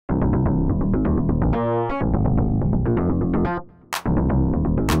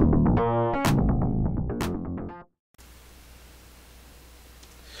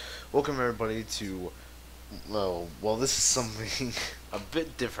Welcome everybody to, well, this is something a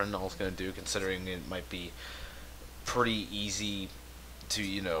bit different I was going to do, considering it might be pretty easy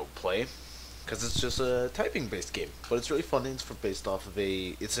to, play, because it's just a typing-based game, but it's really fun, and based off of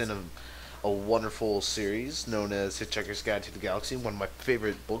it's in a wonderful series known as Hitchikers Guide to the Galaxy, one of my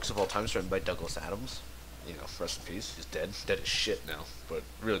favorite books of all time, written by Douglas Adams. Rest in peace, he's dead as shit now, but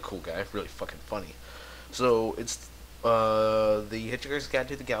really cool guy, really fucking funny. So, it's the Hitchhiker's Guide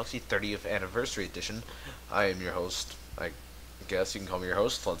to the Galaxy 30th Anniversary Edition. I am your host. I guess you can call me your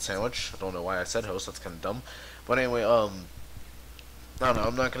host, Floodsandwich. I don't know why I said host. That's kind of dumb. But anyway, I don't know.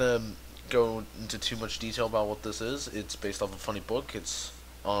 I'm not gonna go into too much detail about what this is. It's based off a funny book. It's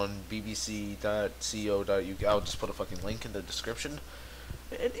on bbc.co.uk. I'll just put a fucking link in the description,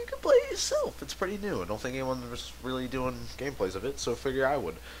 and you can play it yourself. It's pretty new. I don't think anyone was really doing gameplays of it, so I figure I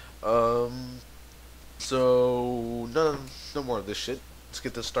would. So, no more of this shit. Let's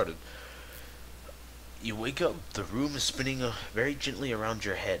get this started. You wake up, the room is spinning very gently around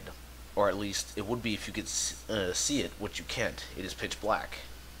your head. Or at least, it would be if you could see it, which you can't. It is pitch black.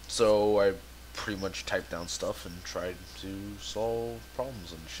 So, I pretty much typed down stuff and tried to solve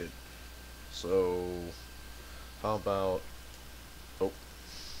problems and shit. So, how about...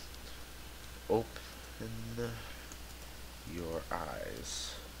 open your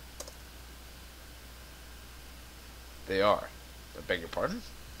eyes. They are. I beg your pardon?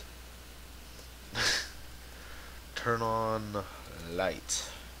 Turn on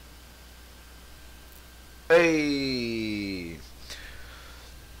light. Hey!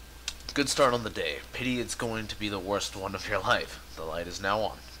 Good start on the day. Pity it's going to be the worst one of your life. The light is now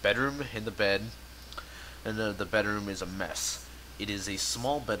on. Bedroom, in the bed, and the bedroom is a mess. It is a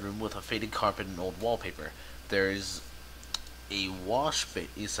small bedroom with a faded carpet and old wallpaper. There is a wash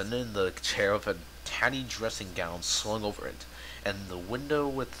basin in the chair with a tatty dressing gown slung over it, and the window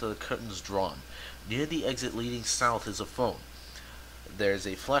with the curtains drawn. Near the exit leading south is a phone. There's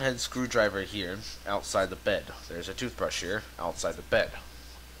a flathead screwdriver here, outside the bed. There's a toothbrush here, outside the bed.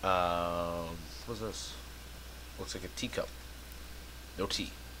 What's this? Looks like a teacup. No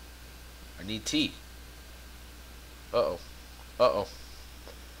tea. I need tea. Uh-oh. Uh-oh.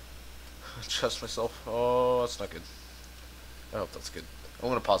 Trust myself. Oh, that's not good. I hope that's good. I'm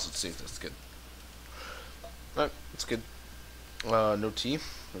gonna pause it to see if that's good. Alright, that's good. No tea.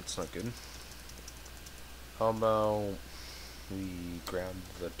 That's not good. How about we grab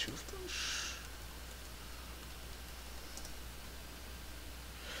the toothbrush?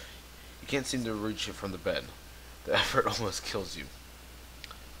 You can't seem to reach it from the bed. The effort almost kills you.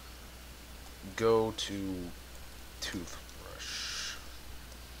 Go to toothbrush.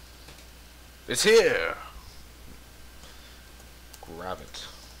 It's here! Grab it.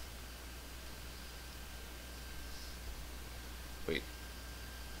 Wait.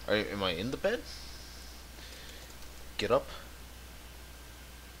 Am I in the bed? Get up.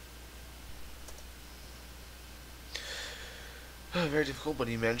 Very difficult, but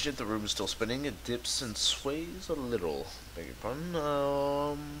he managed it. The room is still spinning. It dips and sways a little. Beg your pardon.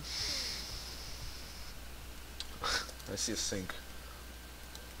 I see a sink.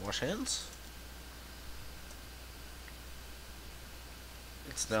 Wash hands?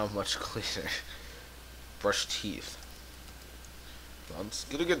 It's now much cleaner. Brush teeth. Let's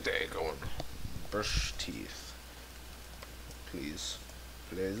get a good day going. Brush teeth. Please.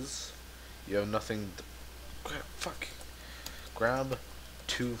 Please. You have nothing to... Fuck. Grab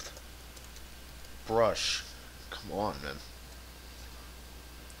tooth brush. Come on, man.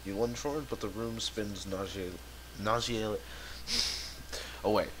 You lunge forward, but the room spins nausea.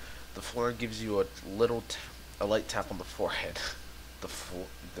 Oh wait. The floor gives you a light tap on the forehead. The floor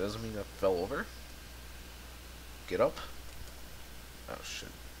doesn't mean I fell over. Get up. Oh shit.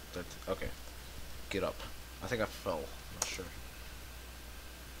 Okay. Get up. I think I fell. I'm not sure.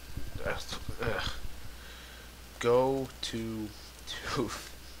 Go to toothbrush.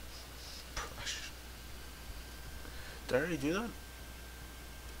 Did I already do that?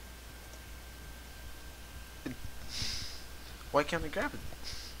 Why can't I grab it?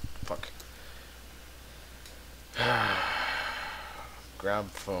 Fuck.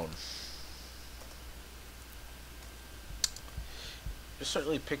 Grab phone. You're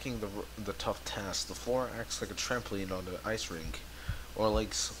certainly picking the tough task. The floor acts like a trampoline on an ice rink, or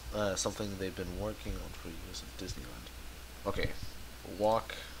like something they've been working on for years at Disneyland. Okay,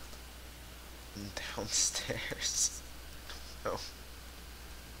 walk downstairs. No.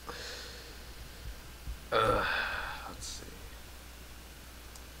 Let's see.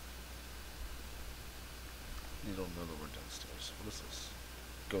 You don't know the word downstairs. What is this?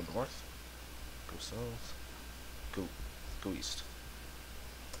 Go north. Go south. Go east.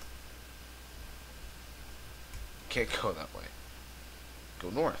 Can't go that way. Go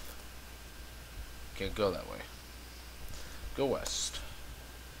north. Can't go that way. Go west.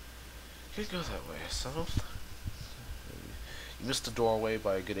 Can't go that way. South. You missed the doorway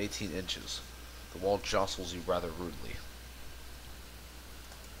by a good 18 inches. The wall jostles you rather rudely.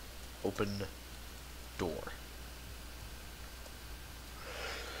 Open door.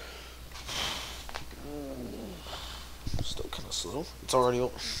 Still kind of slow. It's already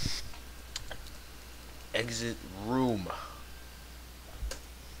open. Exit room.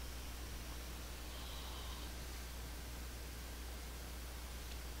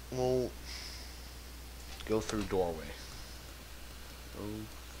 Well, go through doorway. Go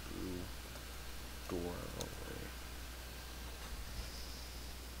through doorway.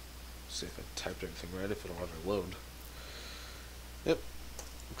 See if I typed everything right, if it'll ever load. Yep.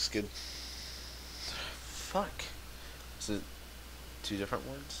 Looks good. Fuck. Is it two different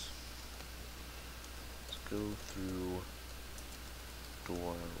words? Let's go through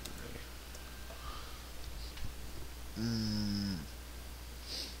doorway.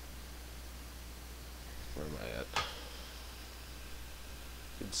 Where am I at?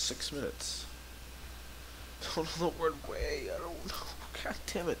 In 6 minutes. Don't know the word way. I don't know. God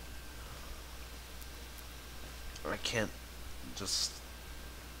damn it. I can't just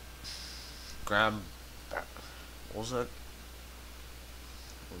grab. What was that?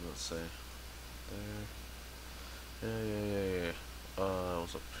 What did that say? There. Yeah.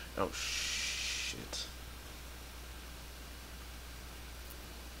 What's up? Oh shit.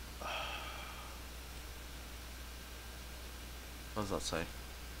 What does that say?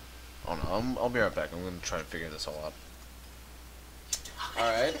 Oh no, I'll be right back. I'm gonna try and figure this all out.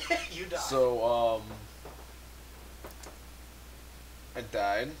 Alright. You died. So, I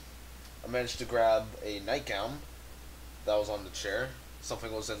died. I managed to grab a nightgown that was on the chair.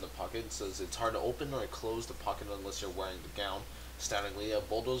 Something was in the pocket. It says it's hard to open or close the pocket unless you're wearing the gown. Astoundingly, a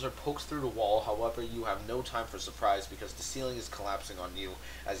bulldozer pokes through the wall. However, you have no time for surprise because the ceiling is collapsing on you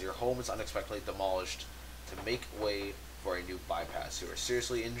as your home is unexpectedly demolished to make way for a new bypass. You are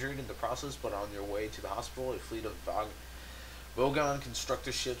seriously injured in the process, but on your way to the hospital, a fleet of Vogon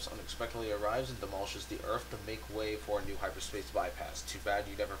constructor ships unexpectedly arrives and demolishes the Earth to make way for a new hyperspace bypass. Too bad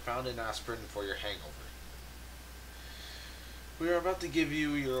you never found an aspirin for your hangover. We are about to give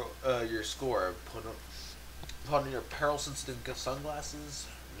you your score. Put on your peril-sensitive sunglasses.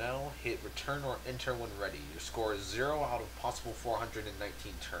 Now hit return or enter when ready. Your score is 0 out of possible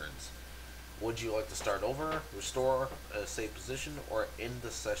 419 turns. Would you like to start over, restore a save position, or end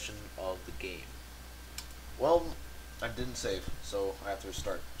the session of the game? Well, I didn't save, so I have to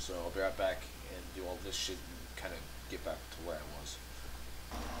restart. So I'll be right back and do all this shit and kind of get back to where I was.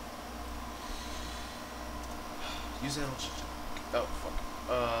 Use energy. Oh, fuck.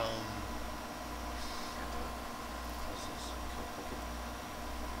 What's this? Can I click it?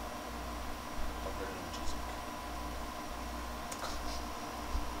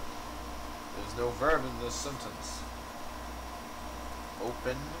 There's no verb in this sentence.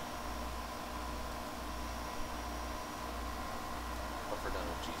 Open. Buffered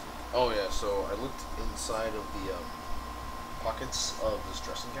analgesic. Oh yeah, so I looked inside of the pockets of this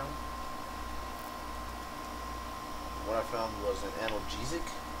dressing gown. What I found was an analgesic,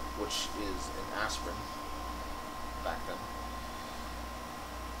 which is an aspirin, back then.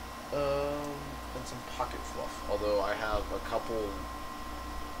 And some pocket fluff. Although I have a couple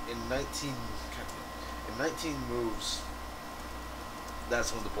in 19 moves.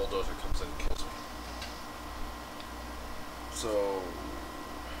 That's when the bulldozer comes in and kills me. So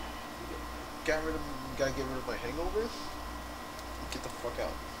gotta get rid of my hangover. Get the fuck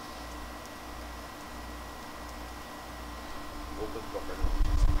out. Open buffer.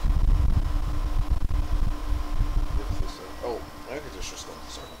 Oh, air conditioner still.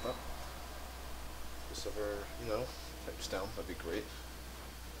 Sorry about that. If this ever, pipes down, that'd be great.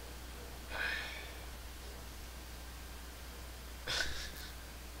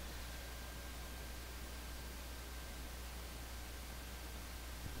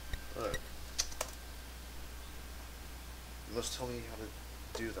 Alright. You must tell me how to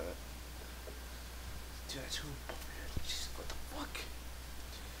do that. Do that too. Jesus, what the fuck?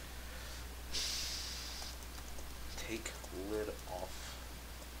 Take lid off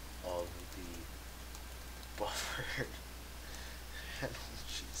of the buffer.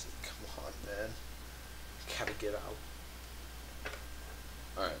 Jesus, come on, man. Gotta get out.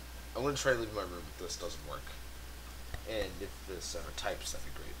 Alright, I'm gonna try to leave my room if this doesn't work. And if this types, that'd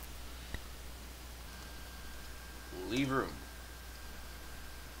be great. Leave room.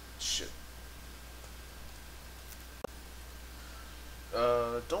 Shit.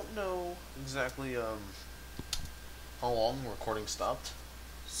 Don't know exactly, how long recording stopped.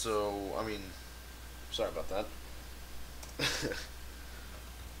 So, I mean, sorry about that.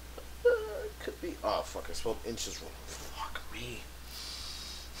 Could be. Oh, fuck, I spelled inches wrong. Fuck me.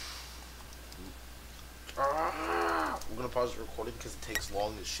 I'm gonna pause the recording because it takes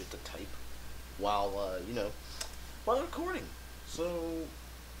long as shit to type while, while recording. So,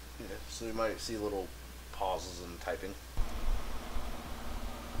 yeah, so you might see little pauses in typing.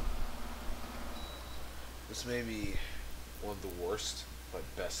 This may be one of the worst but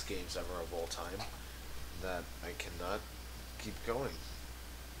best games ever of all time that I cannot keep going.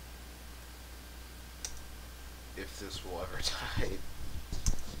 If this will ever type.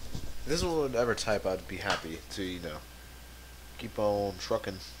 If this will ever type, I'd be happy to, keep on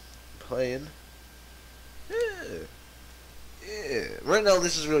trucking, playing. Yeah. Yeah. Right now,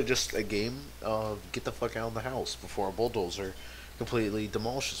 this is really just a game of get the fuck out of the house before a bulldozer completely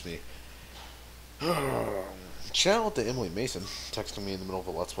demolishes me. Shout out to Emily Mason texting me in the middle of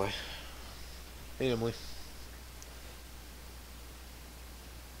a Let's Play. Hey, Emily.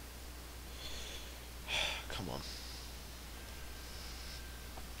 Come on.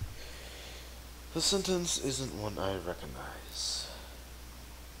 The sentence isn't one I recognize.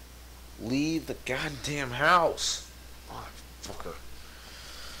 Leave the goddamn house. Motherfucker.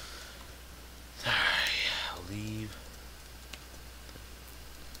 Leave.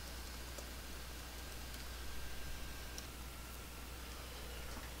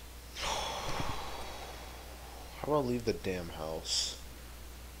 How about leave the damn house?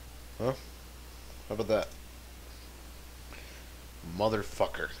 Huh? How about that?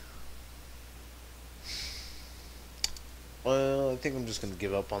 Motherfucker. Well, I think I'm just gonna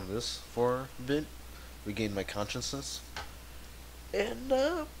give up on this for a bit, regain my consciousness, and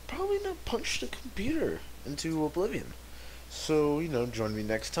probably not punch the computer into oblivion. So, join me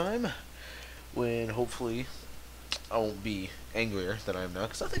next time when hopefully I won't be angrier than I am now,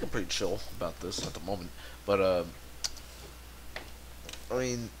 because I think I'm pretty chill about this at the moment. But, I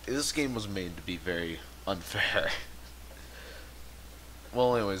mean, this game was made to be very unfair.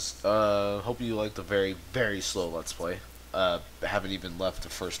 Well, anyways, hope you liked the very, very slow Let's Play. Haven't even left the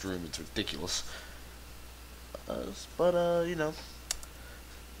first room. It's ridiculous. But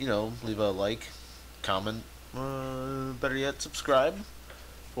leave a like, comment, better yet, subscribe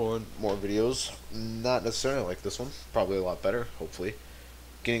for more videos. Not necessarily like this one. Probably a lot better, hopefully.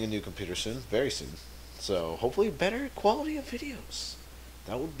 Getting a new computer soon, very soon. So, hopefully better quality of videos.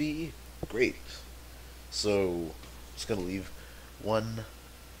 That would be great. So, just gonna leave one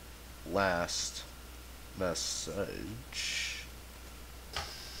last message.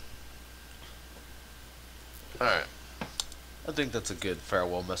 Alright. I think that's a good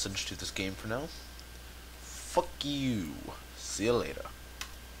farewell message to this game for now. Fuck you. See you later.